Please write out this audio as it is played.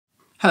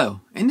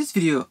Hello, in this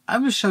video I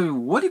will show you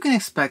what you can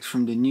expect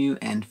from the new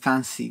and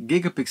fancy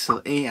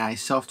Gigapixel AI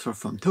software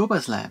from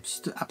Topaz Labs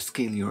to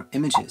upscale your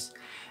images.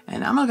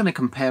 And I'm not going to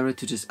compare it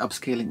to just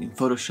upscaling in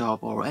Photoshop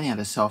or any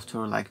other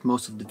software like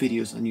most of the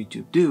videos on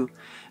YouTube do,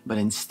 but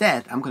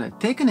instead I'm going to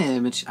take an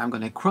image, I'm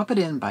going to crop it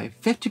in by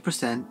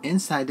 50%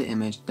 inside the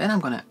image, then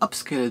I'm going to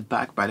upscale it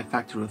back by the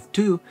factor of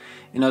 2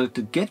 in order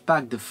to get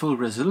back the full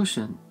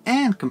resolution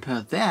and compare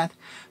that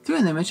to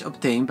an image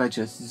obtained by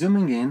just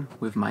zooming in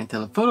with my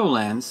telephoto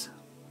lens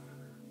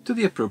to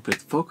the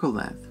appropriate focal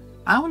length.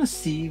 I want to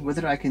see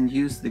whether I can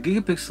use the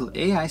Gigapixel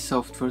AI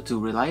software to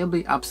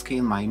reliably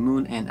upscale my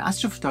moon and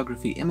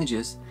astrophotography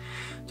images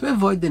to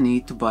avoid the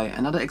need to buy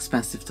another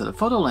expensive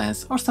telephoto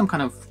lens or some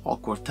kind of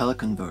awkward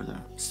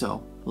teleconverter.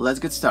 So let's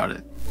get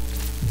started.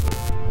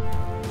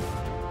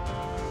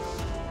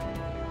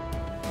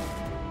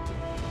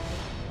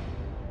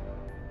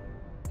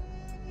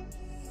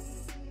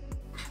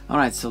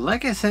 Alright, so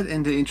like I said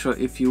in the intro,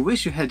 if you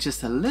wish you had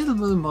just a little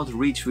bit more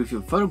reach with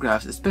your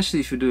photographs,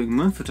 especially if you're doing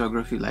moon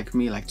photography like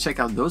me, like check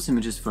out those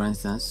images for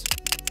instance.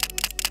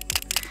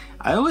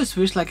 I always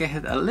wish like I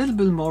had a little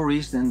bit more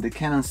reach than the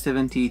Canon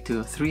 70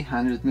 to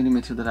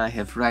 300mm that I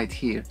have right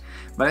here,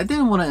 but I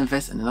didn't want to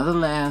invest in another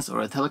lens or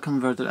a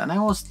teleconverter and I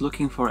was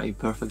looking for a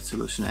perfect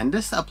solution. And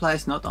this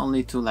applies not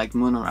only to like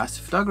moon or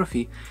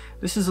astrophotography,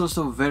 this is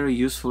also very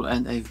useful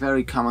and a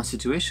very common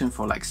situation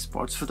for like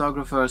sports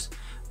photographers,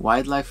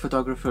 wildlife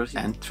photographers,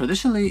 and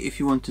traditionally if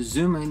you want to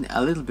zoom in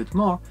a little bit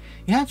more,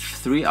 you have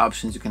three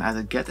options. You can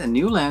either get a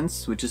new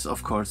lens, which is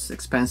of course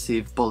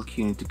expensive,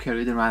 bulky, you need to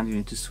carry it around, you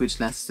need to switch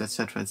lenses,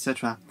 etc,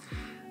 etc.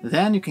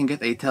 Then you can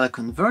get a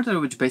teleconverter,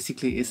 which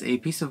basically is a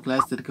piece of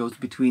glass that goes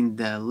between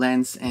the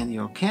lens and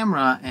your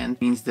camera and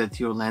means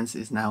that your lens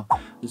is now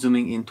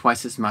zooming in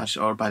twice as much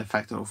or by the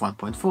factor of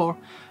 1.4.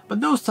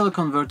 But those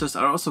teleconverters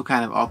are also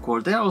kind of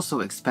awkward, they're also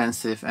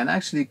expensive, and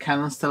actually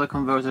Canon's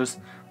teleconverters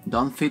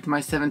don't fit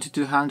my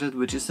 7200,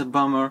 which is a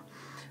bummer.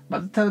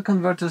 But the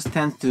teleconverters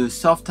tend to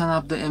soften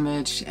up the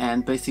image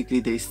and basically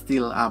they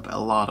steal up a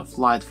lot of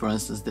light. For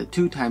instance, the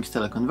 2x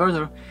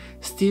teleconverter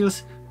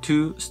steals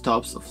 2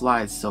 stops of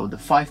light, so the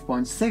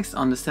 5.6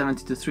 on the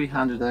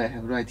 70-300 that I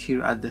have right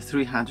here at the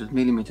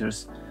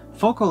 300mm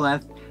focal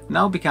length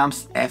now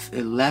becomes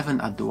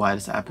f11 at the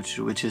widest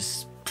aperture, which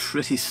is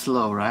pretty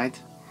slow, right?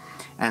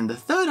 And the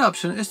third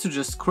option is to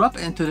just crop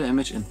into the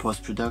image in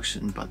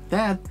post-production, but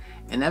that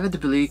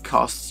inevitably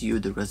costs you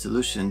the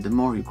resolution. The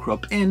more you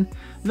crop in,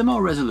 the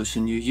more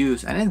resolution you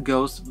use, and it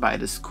goes by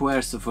the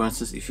square. So for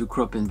instance, if you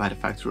crop in by the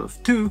factor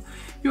of 2,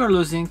 you are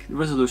losing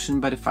resolution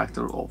by the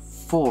factor of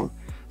 4.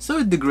 So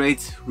it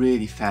degrades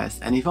really fast,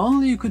 and if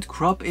only you could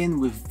crop in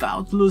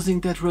without losing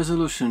that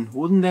resolution,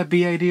 wouldn't that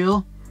be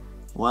ideal?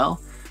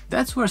 Well,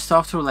 that's where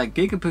software like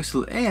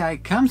Gigapixel AI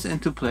comes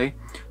into play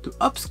to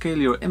upscale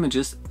your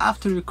images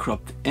after you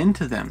cropped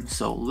into them.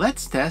 So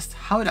let's test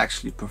how it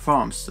actually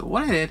performs. So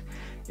what I did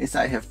is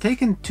I have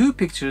taken 2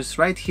 pictures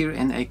right here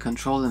in a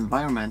controlled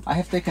environment. I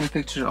have taken a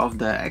picture of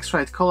the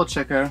X-Rite color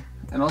checker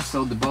and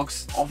also the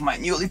box of my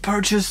newly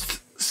purchased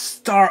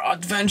Star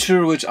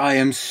Adventure, which I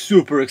am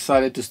super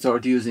excited to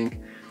start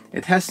using.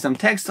 It has some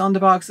text on the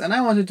box and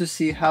I wanted to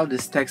see how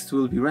this text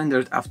will be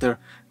rendered after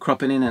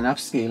cropping in and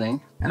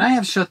upscaling. And I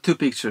have shot 2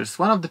 pictures.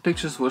 One of the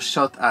pictures was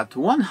shot at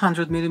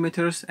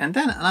 100mm and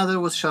then another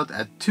was shot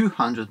at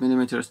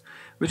 200mm,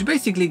 which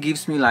basically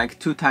gives me like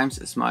 2 times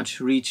as much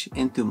reach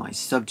into my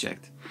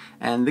subject.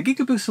 And the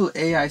Gigapixel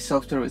AI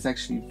software is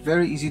actually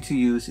very easy to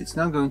use. It's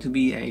not going to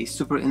be a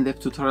super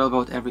in-depth tutorial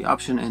about every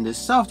option in this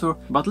software,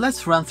 but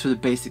let's run through the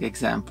basic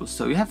examples.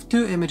 So you have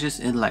 2 images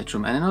in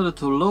Lightroom, and in order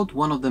to load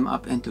one of them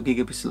up into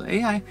Gigapixel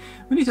AI,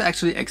 we need to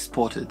actually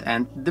export it.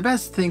 And the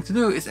best thing to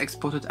do is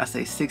export it as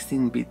a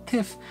 16-bit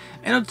TIFF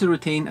in order to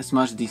retain as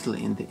much detail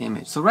in the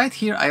image. So right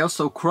here I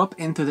also crop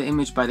into the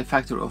image by the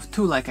factor of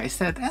 2 like I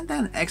said, and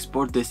then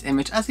export this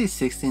image as a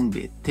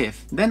 16-bit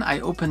TIFF. Then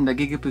I open the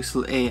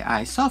Gigapixel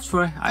AI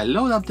software, I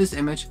load up this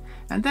image,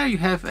 and there you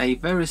have a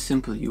very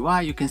simple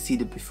UI. You can see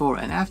the before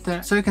and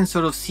after, so you can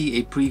sort of see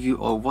a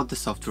preview of what the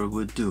software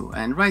would do.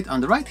 And right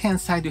on the right hand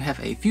side you have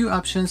a few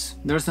options.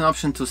 There's an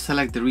option to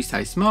select the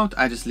resize mode.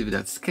 I just leave it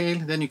at scale.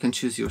 Then you can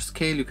choose your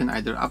scale. You can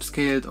either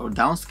upscale it or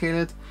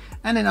downscale it,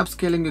 and in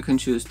upscaling you can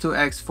choose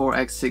 2x,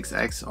 4x,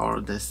 6x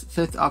or this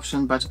 5th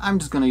option, but I'm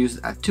just gonna use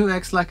it at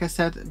 2x like I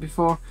said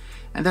before.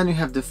 And then you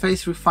have the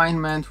face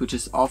refinement, which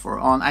is off or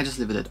on. I just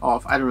leave it at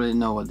off. I don't really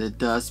know what it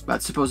does,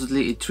 but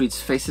supposedly it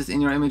treats faces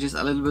in your images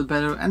a little bit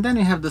better. And then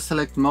you have the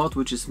select mode,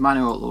 which is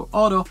manual or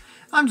auto.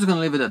 I'm just gonna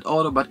leave it at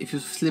auto, but if you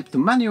flip to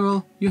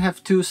manual, you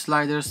have 2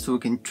 sliders so you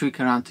can tweak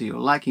around to your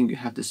liking. You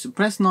have the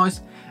suppress noise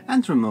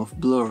and remove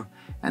blur.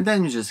 And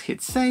then you just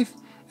hit save,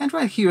 And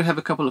right here you have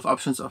a couple of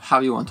options of how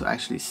you want to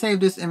actually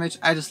save this image.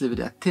 I just leave it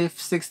at TIFF,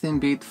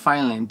 16-bit,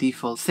 file name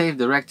default, save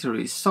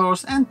directory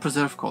source, and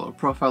preserve color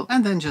profile,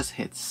 and then just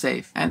hit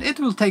save. And it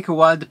will take a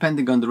while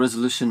depending on the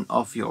resolution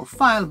of your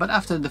file, but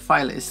after the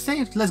file is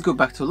saved, let's go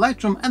back to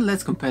Lightroom and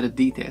let's compare the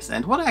details.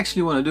 And what I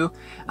actually want to do,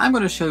 I'm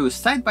going to show you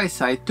side by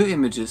side two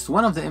images.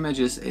 One of the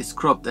images is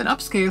cropped and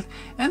upscaled,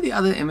 and the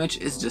other image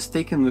is just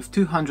taken with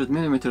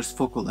 200mm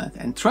focal length.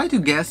 And try to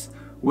guess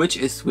which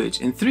is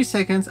which. In 3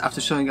 seconds after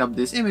showing up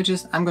these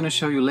images, I'm going to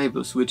show you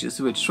labels which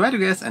is which. Try to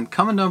guess and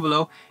comment down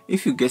below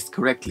if you guessed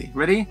correctly.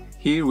 Ready?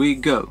 Here we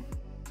go.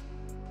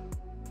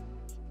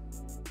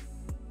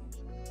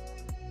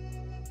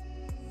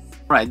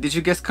 Right, did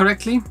you guess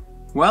correctly?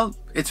 Well,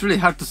 it's really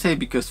hard to say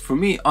because for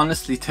me,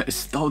 honestly, there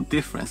is no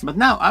difference. But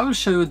now I will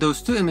show you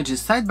those two images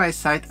side by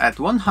side at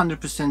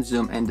 100%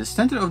 zoom in the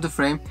center of the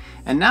frame,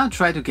 and now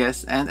try to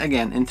guess. And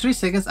again, in 3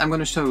 seconds, I'm going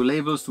to show you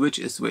labels which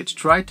is which.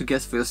 Try to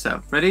guess for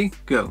yourself. Ready?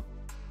 Go.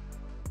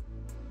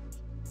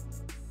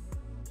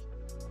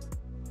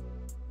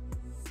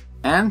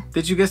 And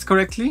did you guess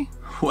correctly?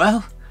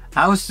 Well,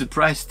 I was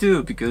surprised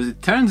too, because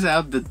it turns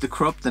out that the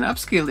cropped and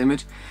upscaled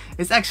image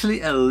is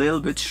actually a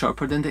little bit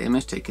sharper than the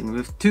image taken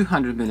with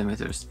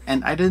 200mm.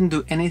 And I didn't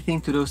do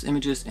anything to those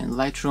images in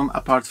Lightroom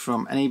apart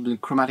from enabling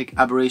chromatic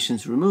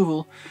aberrations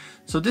removal.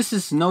 So this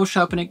is no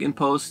sharpening in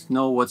post,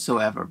 no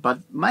whatsoever. But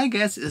my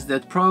guess is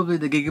that probably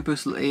the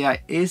Gigapixel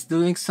AI is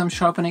doing some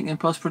sharpening in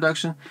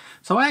post-production.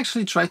 So I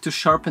actually tried to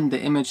sharpen the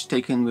image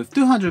taken with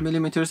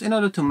 200mm in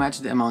order to match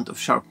the amount of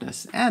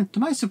sharpness. And to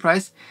my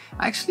surprise,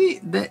 actually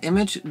the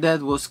image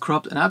that was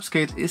cropped and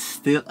upscaled is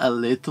still a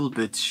little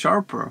bit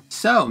sharper.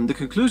 So the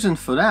conclusion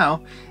for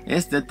now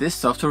is that this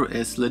software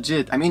is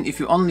legit. I mean, if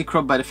you only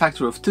crop by the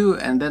factor of 2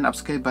 and then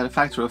upscale by the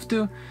factor of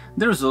 2,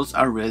 the results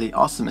are really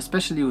awesome,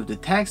 especially with the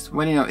text,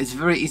 when it's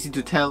very easy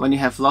to tell when you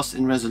have loss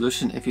in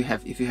resolution if you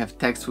have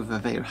text with a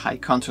very high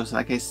contrast,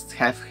 like I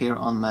have here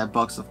on my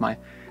box of my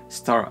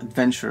Star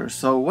Adventure.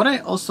 So what I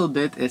also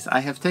did is I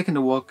have taken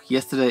a walk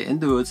yesterday in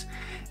the woods,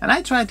 and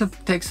I tried to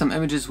take some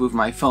images with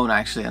my phone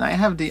actually. And I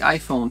have the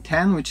iPhone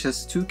 10, which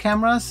has 2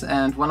 cameras,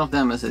 and one of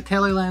them is a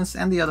tele lens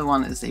and the other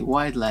one is a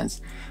wide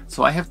lens.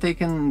 So I have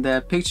taken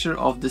the picture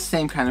of the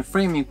same kind of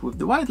framing with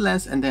the wide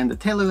lens and then the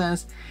tele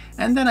lens,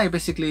 and then I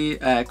basically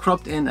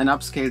cropped in and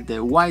upscaled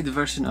the wide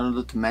version in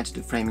order to match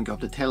the framing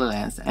of the tele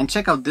lens. And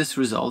check out these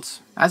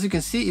results. As you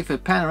can see, if I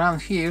pan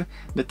around here,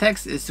 the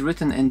text is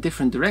written in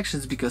different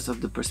directions because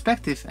of the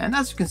perspective, and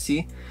as you can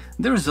see,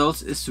 the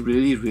results is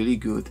really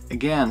good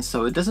again.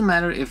 So it doesn't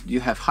matter if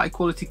you have high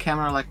quality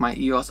camera like my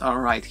EOS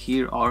R right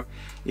here, or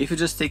if you're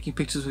just taking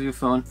pictures with your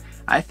phone.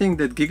 I think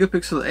that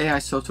Gigapixel AI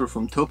software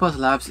from Topaz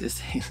Labs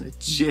is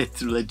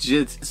a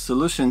legit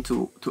solution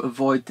to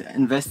avoid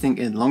investing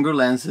in longer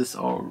lenses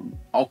or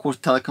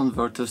awkward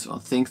teleconverters or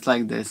things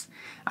like this.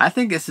 I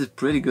think this is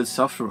pretty good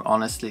software,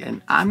 honestly,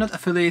 and I'm not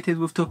affiliated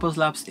with Topaz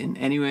Labs in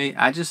any way.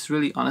 I just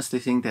really honestly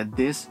think that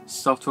this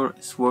software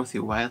is worth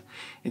your while.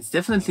 It's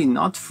definitely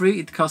not free.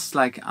 It costs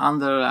like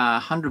under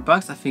 $100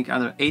 bucks, I think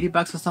under 80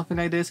 bucks or something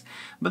like this,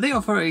 but they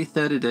offer a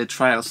 30-day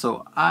trial.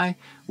 So I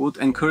would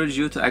encourage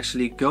you to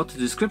actually go to the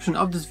description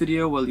of this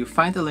video where you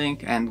find a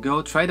link and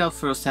go try it out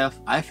for yourself.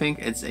 I think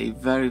it's a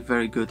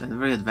very good and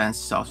very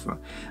advanced software.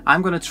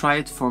 I'm gonna try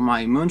it for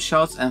my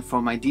moonshots and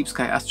for my deep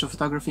sky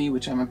astrophotography,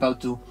 which I'm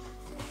about to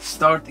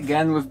start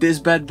again with this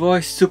bad boy.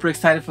 Super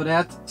excited for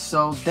that.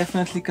 So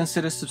definitely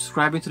consider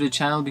subscribing to the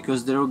channel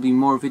because there will be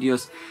more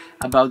videos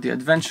about the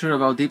adventure,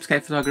 about deep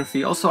sky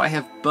photography. Also, I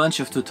have a bunch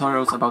of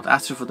tutorials about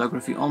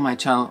astrophotography on my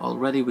channel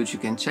already, which you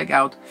can check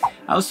out.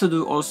 I also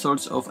do all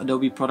sorts of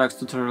Adobe products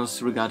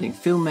tutorials regarding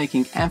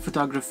filmmaking and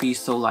photography,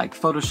 so like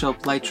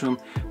Photoshop, Lightroom,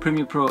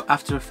 Premiere Pro,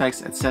 After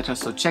Effects, etc.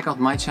 So check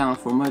out my channel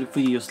for more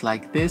videos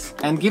like this,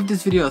 and give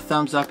this video a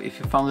thumbs up if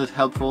you found it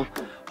helpful.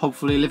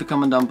 Hopefully leave a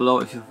comment down below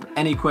if you have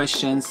any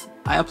questions.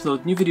 I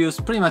upload new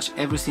videos pretty much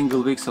every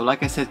single week, so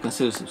like I said,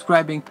 consider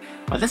subscribing.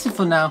 But that's it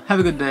for now. Have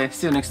a good day,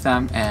 see you next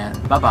time, and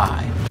bye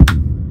bye.